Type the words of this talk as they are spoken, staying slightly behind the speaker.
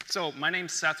So my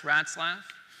name's Seth Ratzlaff,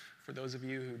 for those of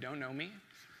you who don't know me.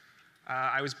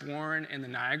 I was born in the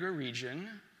Niagara region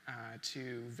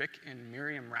to Vic and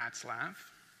Miriam Ratzlaff.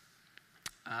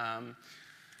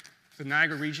 The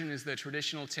Niagara region is the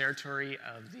traditional territory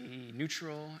of the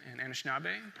Neutral and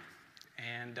Anishinaabe.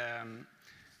 And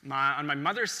on my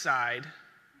mother's side,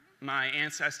 my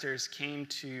ancestors came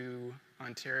to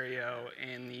Ontario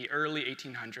in the early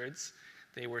 1800s.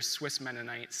 They were Swiss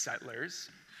Mennonite settlers.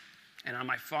 And on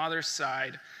my father's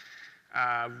side,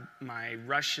 my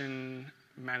Russian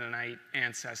Mennonite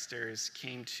ancestors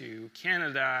came to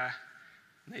Canada.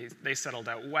 They settled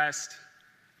out west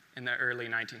in the early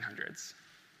 1900s.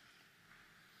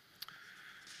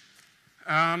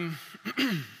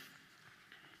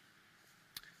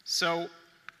 So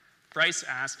Bryce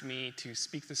asked me to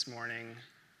speak this morning,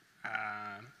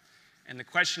 and the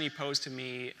question he posed to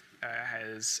me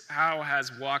is, how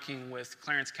has walking with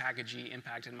Clarence Kakagi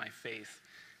impacted my faith?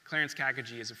 Clarence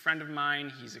Kakagi is a friend of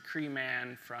mine. He's a Cree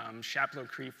man from Chapleau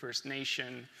Cree First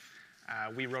Nation.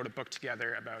 We wrote a book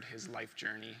together about his life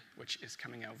journey, which is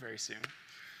coming out very soon.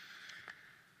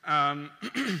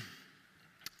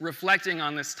 Reflecting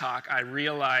on this talk, I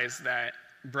realized that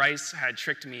Bryce had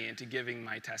tricked me into giving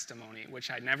my testimony,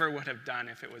 which I never would have done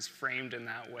if it was framed in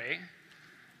that way.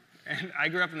 And I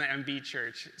grew up in the MB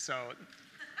church, so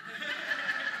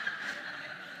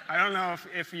I don't know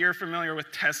if you're familiar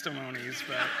with testimonies,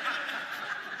 but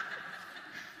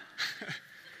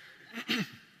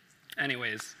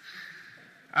anyways.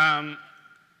 I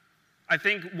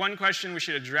think one question we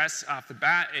should address off the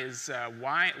bat is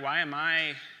why am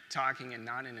I talking and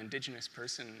not an Indigenous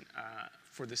person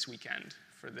for this weekend,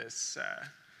 for this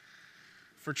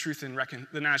for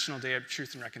the National Day of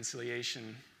Truth and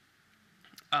Reconciliation?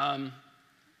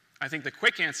 I think the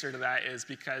quick answer to that is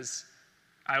because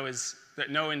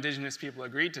that no Indigenous people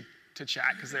agreed to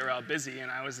chat because they were all busy, and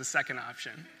I was the second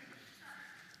option.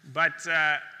 But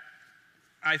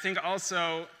I think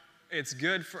also it's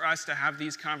good for us to have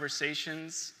these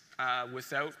conversations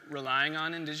without relying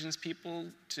on Indigenous people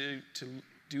to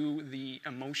do the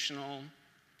emotional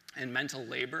and mental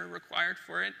labor required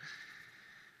for it.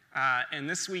 And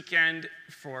this weekend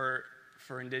for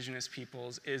Indigenous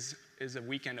peoples is a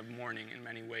weekend of mourning in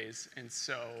many ways, and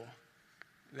so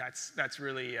that's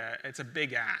really it's a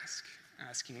big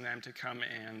asking them to come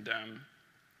and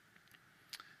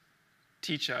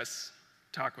teach us,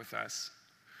 talk with us.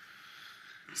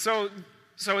 So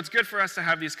it's good for us to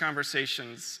have these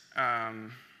conversations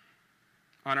on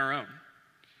our own,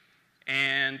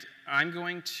 and I'm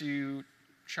going to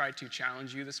try to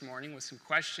challenge you this morning with some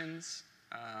questions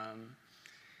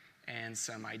and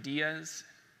some ideas.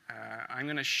 I'm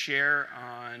going to share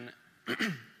on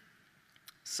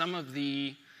some of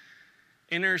the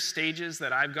inner stages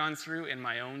that I've gone through in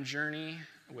my own journey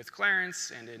with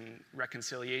Clarence and in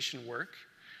reconciliation work.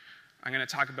 I'm going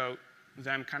to talk about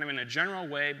them kind of in a general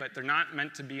way, but they're not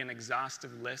meant to be an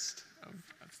exhaustive list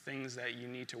of things that you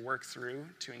need to work through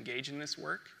to engage in this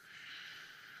work.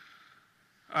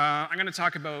 I'm going to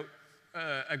talk about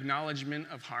acknowledgement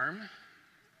of harm,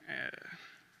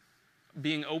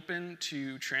 being open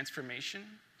to transformation,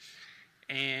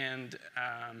 and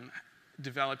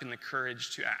developing the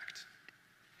courage to act.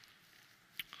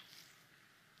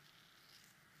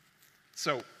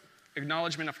 So,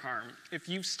 acknowledgement of harm. If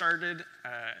you've started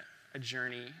a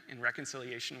journey in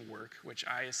reconciliation work, which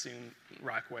I assume,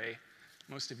 Rockway,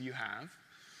 most of you have,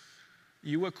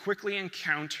 you will quickly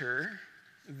encounter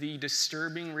the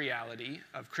disturbing reality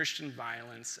of Christian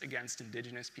violence against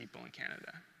Indigenous people in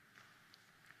Canada.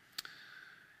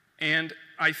 And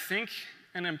I think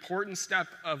an important step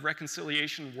of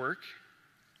reconciliation work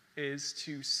is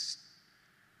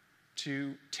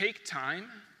to take time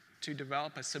to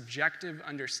develop a subjective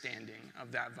understanding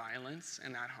of that violence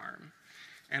and that harm.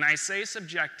 And I say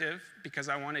subjective because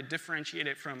I want to differentiate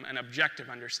it from an objective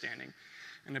understanding.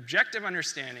 An objective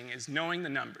understanding is knowing the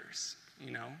numbers,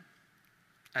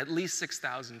 At least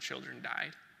 6,000 children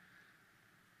died,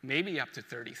 maybe up to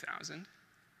 30,000.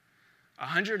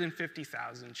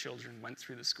 150,000 children went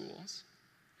through the schools.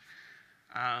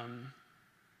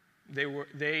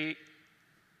 They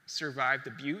survived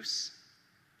abuse,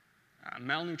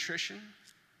 malnutrition,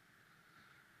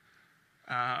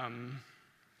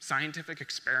 scientific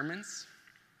experiments,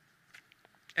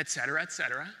 et cetera, et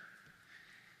cetera.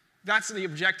 That's the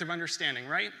objective understanding,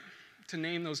 right? To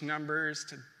name those numbers,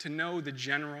 to know the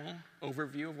general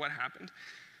overview of what happened.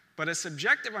 But a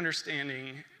subjective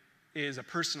understanding is a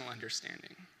personal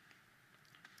understanding.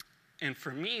 And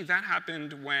for me, that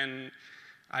happened when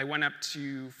I went up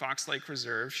to Fox Lake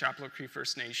Reserve, Chapleau Cree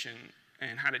First Nation,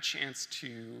 and had a chance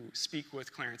to speak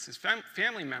with Clarence's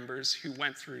family members who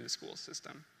went through the school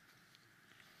system.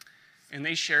 And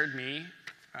they shared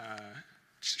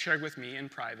with me in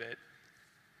private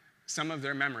some of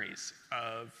their memories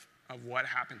of what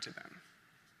happened to them.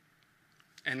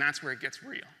 And that's where it gets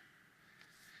real.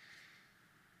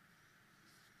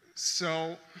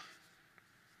 So,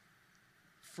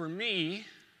 for me,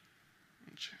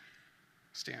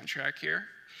 stay on track here.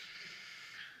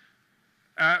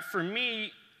 For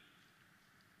me,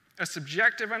 a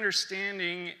subjective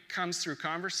understanding comes through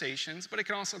conversations, but it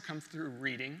can also come through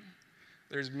reading.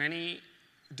 There's many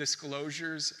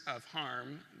disclosures of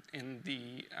harm in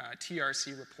the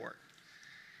TRC report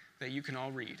that you can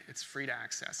all read. It's free to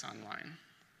access online.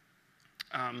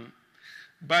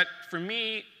 But for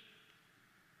me,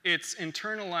 it's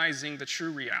internalizing the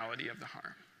true reality of the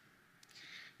harm.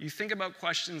 You think about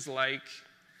questions like,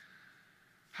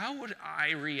 how would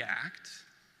I react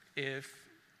if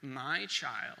my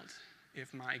child,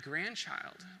 if my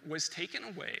grandchild was taken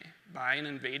away by an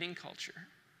invading culture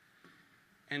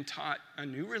and taught a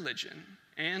new religion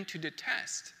and to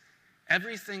detest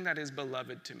everything that is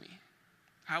beloved to me?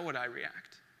 How would I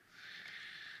react?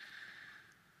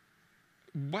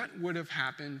 What would have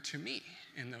happened to me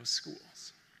in those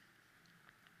schools?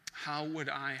 How would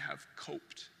I have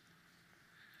coped?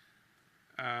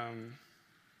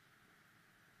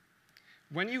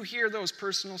 When you hear those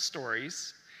personal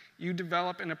stories, you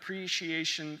develop an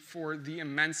appreciation for the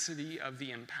immensity of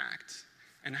the impact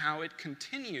and how it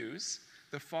continues,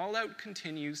 the fallout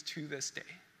continues to this day.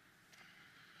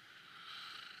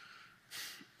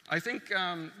 I think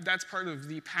that's part of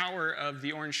the power of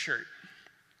the orange shirt.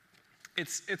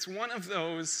 It's one of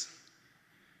those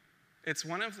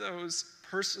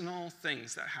personal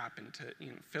things that happened to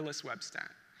Phyllis Webstad.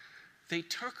 They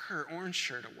took her orange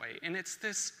shirt away, and it's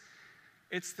this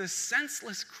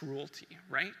senseless cruelty,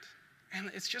 right? And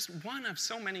it's just one of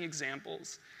so many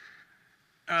examples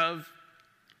of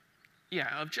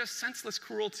just senseless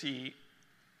cruelty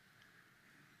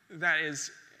that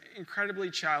is incredibly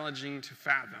challenging to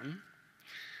fathom.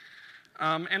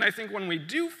 And I think when we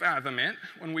do fathom it,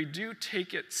 when we do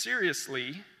take it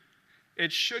seriously,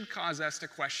 it should cause us to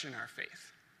question our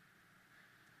faith.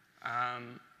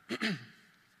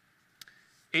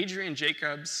 Adrian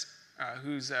Jacobs,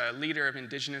 who's a leader of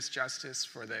Indigenous justice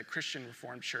for the Christian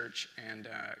Reformed Church and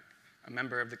a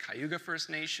member of the Cayuga First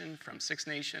Nation from Six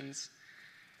Nations,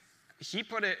 he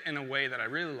put it in a way that I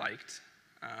really liked,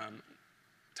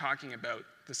 talking about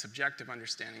the subjective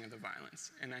understanding of the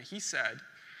violence. And he said,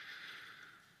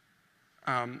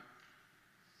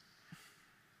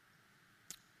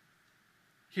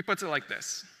 he puts it like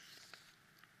this: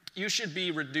 you should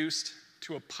be reduced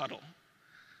to a puddle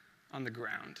on the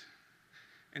ground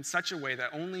in such a way that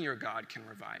only your God can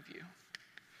revive you.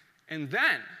 And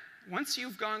then, once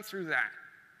you've gone through that,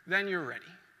 then you're ready.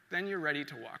 Then you're ready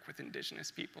to walk with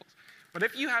Indigenous peoples. But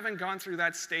if you haven't gone through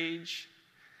that stage,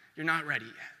 you're not ready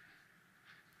yet.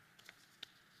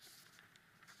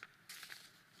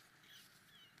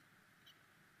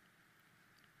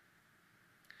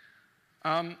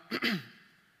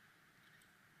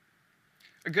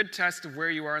 A good test of where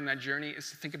you are in that journey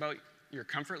is to think about your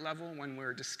comfort level when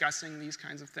we're discussing these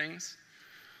kinds of things.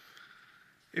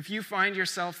 If you find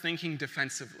yourself thinking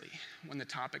defensively when the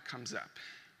topic comes up,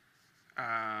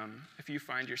 if you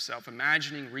find yourself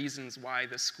imagining reasons why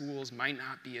the schools might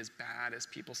not be as bad as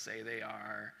people say they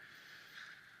are,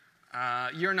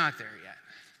 you're not there yet.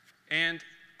 And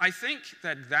I think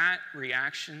that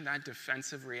reaction, that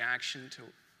defensive reaction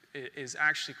is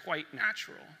actually quite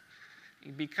natural,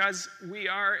 because we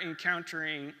are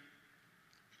encountering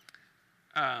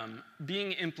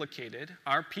being implicated,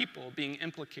 our people being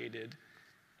implicated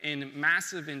in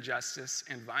massive injustice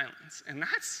and violence. And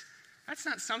that's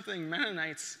not something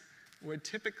Mennonites would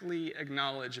typically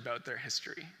acknowledge about their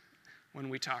history when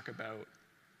we talk about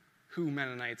who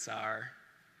Mennonites are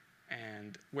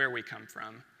and where we come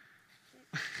from.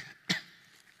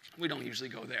 We don't usually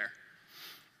go there.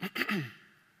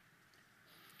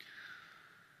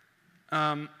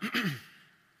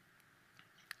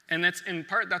 And that's in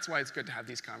part, that's why it's good to have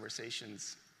these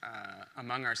conversations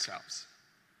among ourselves,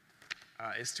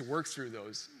 is to work through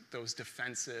those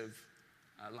defensive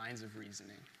lines of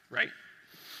reasoning, right?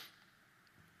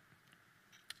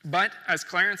 But as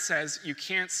Clarence says, you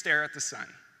can't stare at the sun.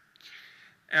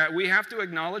 We have to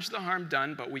acknowledge the harm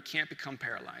done, but we can't become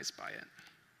paralyzed by it.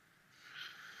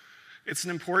 It's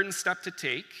an important step to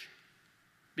take,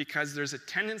 because there's a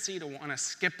tendency to want to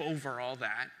skip over all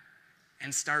that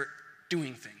and start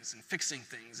doing things and fixing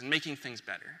things and making things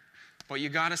better. But you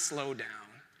got to slow down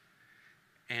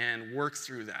and work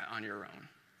through that on your own.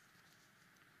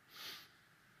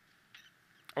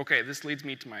 Okay, this leads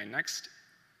me to my next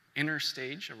inner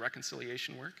stage of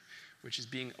reconciliation work, which is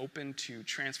being open to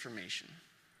transformation.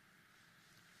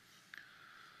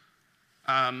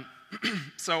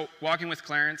 So walking with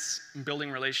Clarence,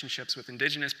 building relationships with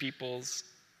Indigenous peoples,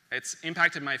 it's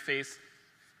impacted my faith,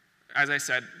 as I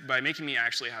said, by making me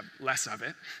actually have less of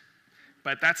it.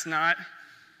 But that's not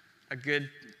a good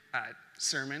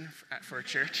sermon for a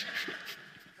church.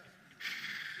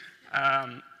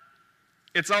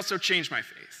 It's also changed my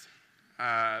faith,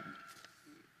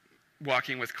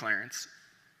 walking with Clarence.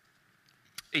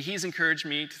 He's encouraged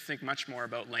me to think much more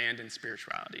about land and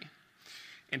spirituality,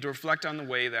 and to reflect on the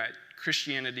way that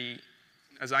Christianity,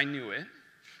 as I knew it,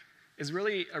 is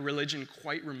really a religion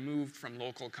quite removed from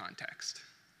local context,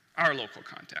 our local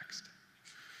context.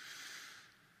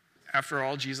 After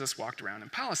all, Jesus walked around in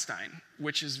Palestine,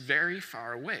 which is very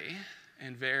far away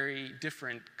and very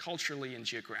different culturally and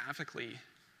geographically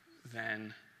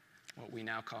than what we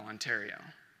now call Ontario.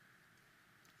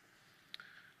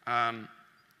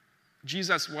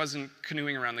 Jesus wasn't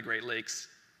canoeing around the Great Lakes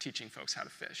teaching folks how to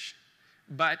fish.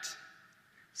 But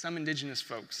some Indigenous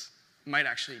folks might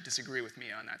actually disagree with me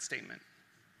on that statement.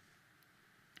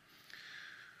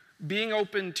 Being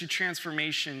open to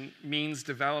transformation means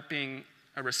developing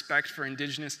a respect for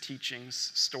Indigenous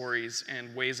teachings, stories,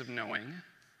 and ways of knowing,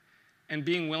 and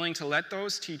being willing to let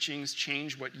those teachings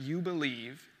change what you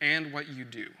believe and what you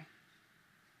do.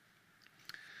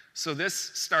 So this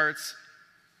starts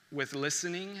with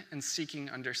listening and seeking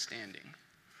understanding.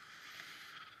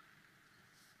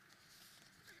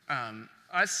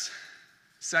 Us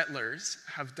settlers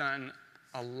have done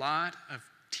a lot of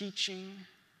teaching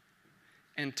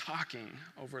and talking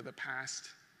over the past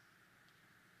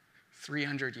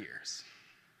 300 years.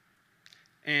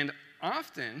 And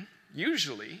often,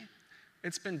 usually,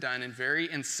 it's been done in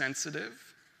very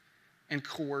insensitive and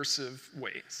coercive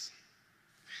ways.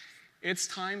 It's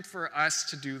time for us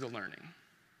to do the learning.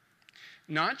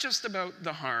 Not just about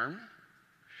the harm,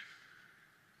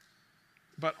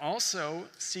 but also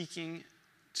seeking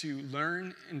to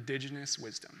learn Indigenous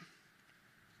wisdom.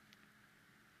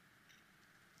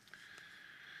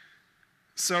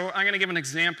 So I'm going to give an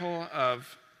example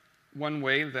of one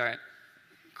way that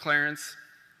Clarence's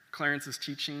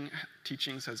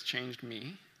teachings has changed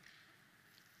me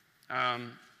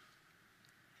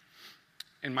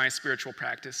in my spiritual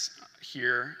practice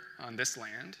here on this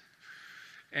land,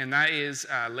 and that is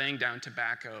laying down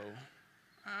tobacco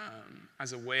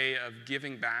as a way of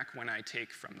giving back when I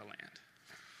take from the land.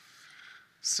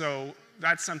 So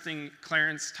that's something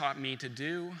Clarence taught me to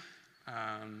do.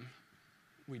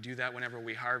 We do that whenever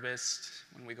we harvest,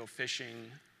 when we go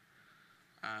fishing,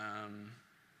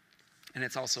 and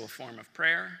it's also a form of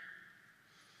prayer.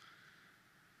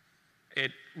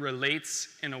 It relates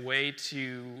in a way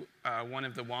to one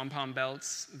of the wampum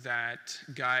belts that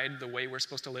guide the way we're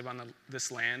supposed to live on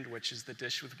this land, which is the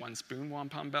dish with one spoon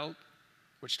wampum belt,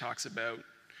 which talks about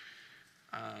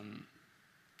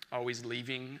always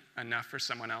leaving enough for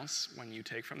someone else when you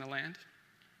take from the land.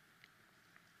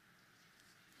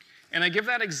 And I give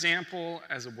that example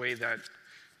as a way that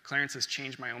Clarence has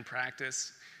changed my own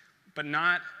practice, but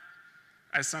not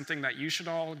as something that you should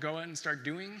all go out and start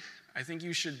doing. I think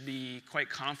you should be quite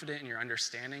confident in your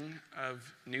understanding of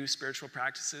new spiritual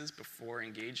practices before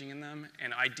engaging in them,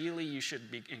 and ideally you should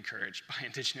be encouraged by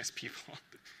Indigenous people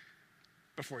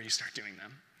before you start doing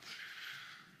them.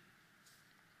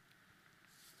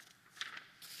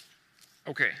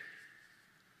 Okay,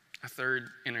 a third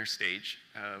inner stage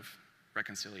of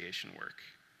reconciliation work: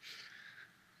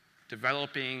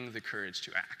 developing the courage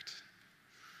to act.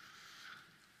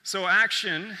 So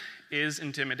action is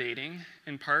intimidating,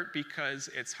 in part because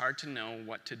it's hard to know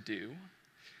what to do,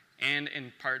 and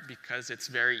in part because it's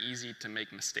very easy to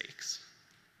make mistakes.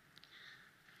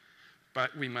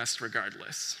 But we must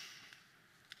regardless.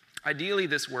 Ideally,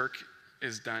 this work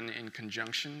is done in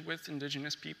conjunction with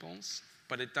Indigenous peoples,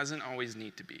 but it doesn't always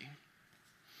need to be.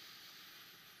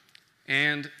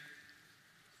 And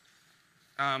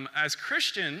as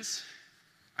Christians,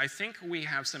 I think we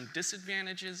have some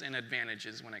disadvantages and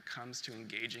advantages when it comes to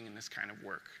engaging in this kind of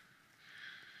work.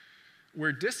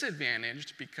 We're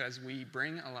disadvantaged because we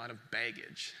bring a lot of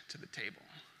baggage to the table.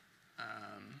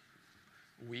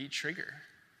 We trigger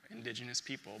Indigenous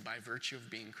people by virtue of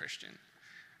being Christian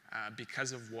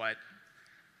because of what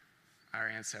our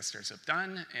ancestors have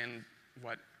done and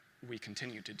what we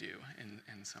continue to do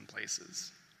in some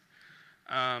places.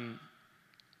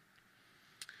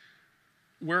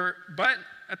 But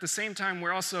at the same time,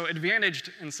 we're also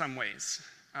advantaged in some ways.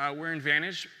 We're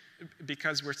advantaged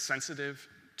because we're sensitive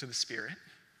to the Spirit,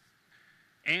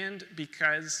 and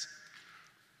because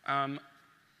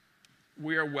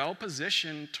we are well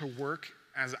positioned to work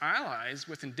as allies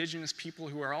with Indigenous people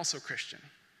who are also Christian.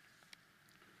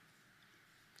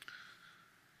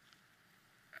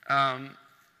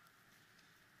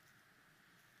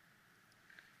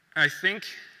 I think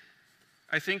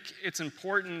it's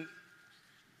important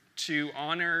to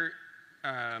honor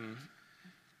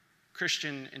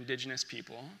Christian Indigenous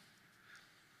people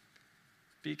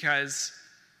because,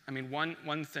 I mean,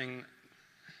 one thing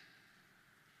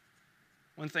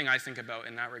I think about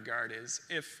in that regard is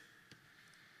if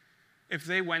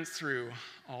they went through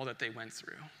all that they went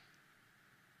through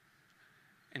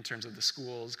in terms of the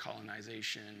schools,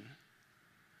 colonization,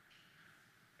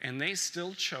 and they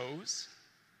still chose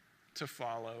to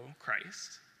follow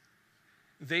Christ,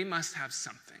 they must have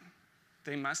something.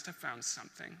 They must have found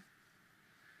something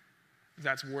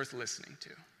that's worth listening to.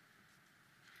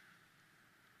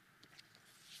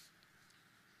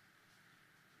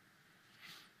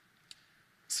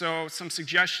 So some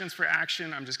suggestions for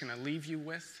action I'm just going to leave you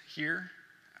with here.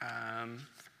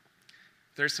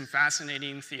 There's some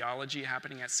fascinating theology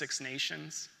happening at Six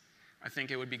Nations. I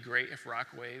think it would be great if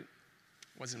Rockaway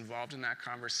was involved in that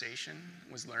conversation,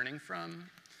 was learning from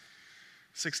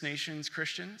Six Nations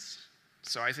Christians.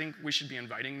 So I think we should be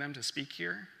inviting them to speak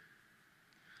here.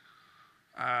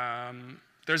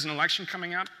 There's an election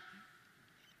coming up,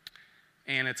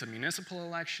 and it's a municipal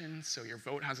election, so your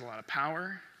vote has a lot of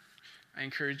power. I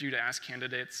encourage you to ask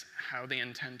candidates how they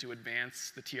intend to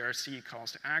advance the TRC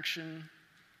calls to action.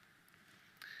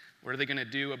 What are they going to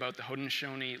do about the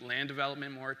Haudenosaunee land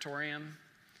development moratorium?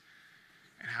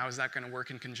 And how is that going to work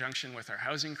in conjunction with our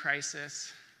housing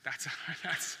crisis?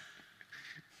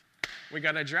 We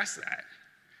got to address that.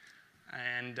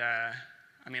 And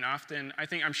I mean, often,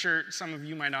 I'm sure some of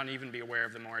you might not even be aware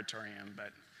of the moratorium,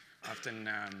 but often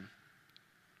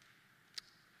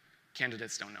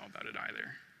candidates don't know about it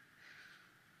either.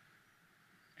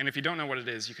 And if you don't know what it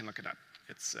is, you can look it up.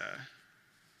 It's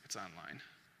online.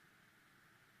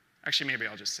 Actually, maybe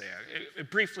I'll just say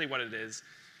briefly what it is.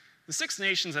 The Six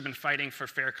Nations have been fighting for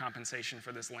fair compensation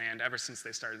for this land ever since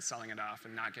they started selling it off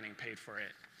and not getting paid for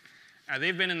it.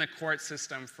 They've been in the court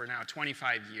system for now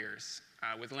 25 years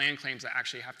with land claims that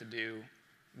actually have to do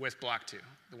with Block 2,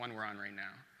 the one we're on right now.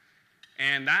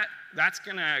 And that's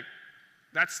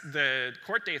the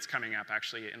court date's coming up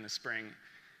actually in the spring.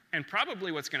 And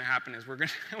probably what's going to happen is we're going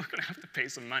to have to pay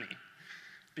some money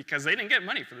because they didn't get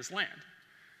money for this land.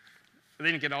 They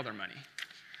didn't get all their money.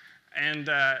 And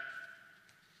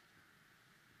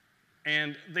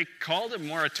they called a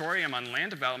moratorium on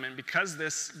land development because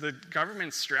the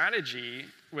government's strategy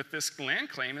with this land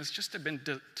claim has just been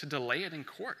to delay it in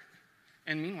court.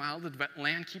 And meanwhile, the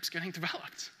land keeps getting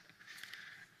developed.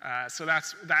 So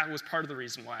that was part of the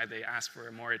reason why they asked for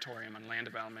a moratorium on land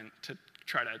development, to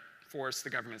try to force the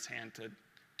government's hand to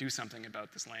do something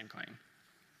about this land claim.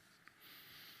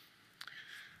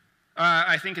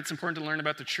 I think it's important to learn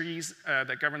about the trees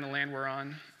that govern the land we're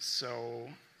on. So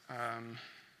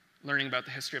learning about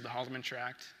the history of the Haldeman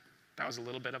Tract, that was a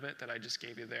little bit of it that I just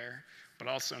gave you there. But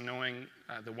also knowing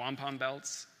the wampum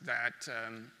belts that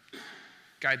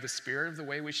guide the spirit of the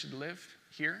way we should live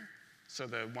here. So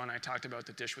the one I talked about,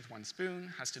 the dish with one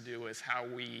spoon, has to do with how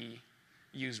we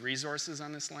use resources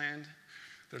on this land.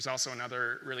 There's also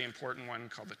another really important one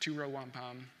called the two-row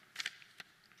wampum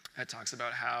that talks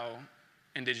about how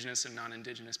Indigenous and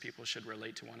non-Indigenous people should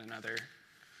relate to one another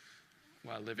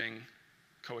while living,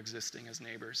 coexisting as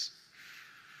neighbors.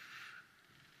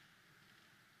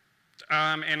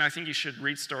 And I think you should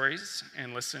read stories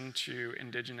and listen to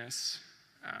Indigenous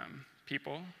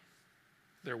people,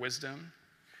 their wisdom,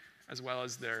 as well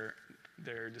as their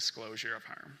disclosure of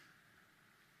harm.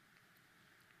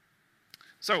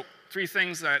 So, 3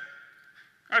 things that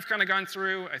I've kind of gone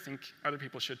through. I think other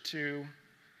people should too.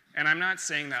 And I'm not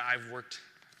saying that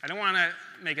I don't want to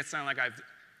make it sound like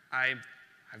I've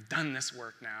done this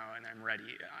work now and I'm ready.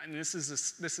 And this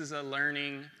is a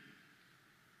learning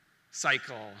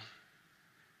cycle.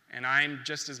 And I'm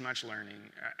just as much learning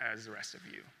as the rest of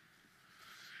you.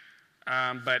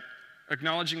 But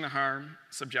acknowledging the harm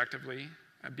subjectively,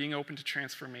 being open to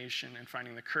transformation and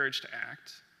finding the courage to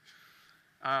act.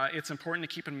 It's important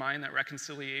to keep in mind that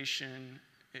reconciliation,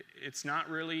 it's not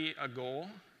really a goal.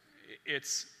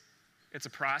 It's a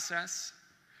process.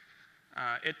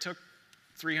 It took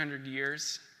 300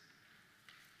 years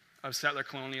of settler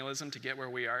colonialism to get where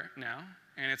we are now,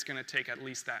 and it's going to take at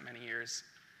least that many years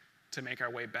to make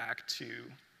our way back to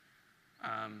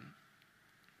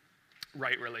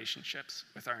right relationships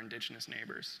with our Indigenous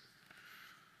neighbors.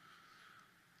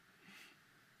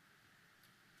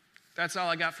 That's all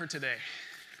I got for today.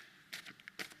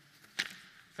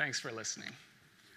 Thanks for listening.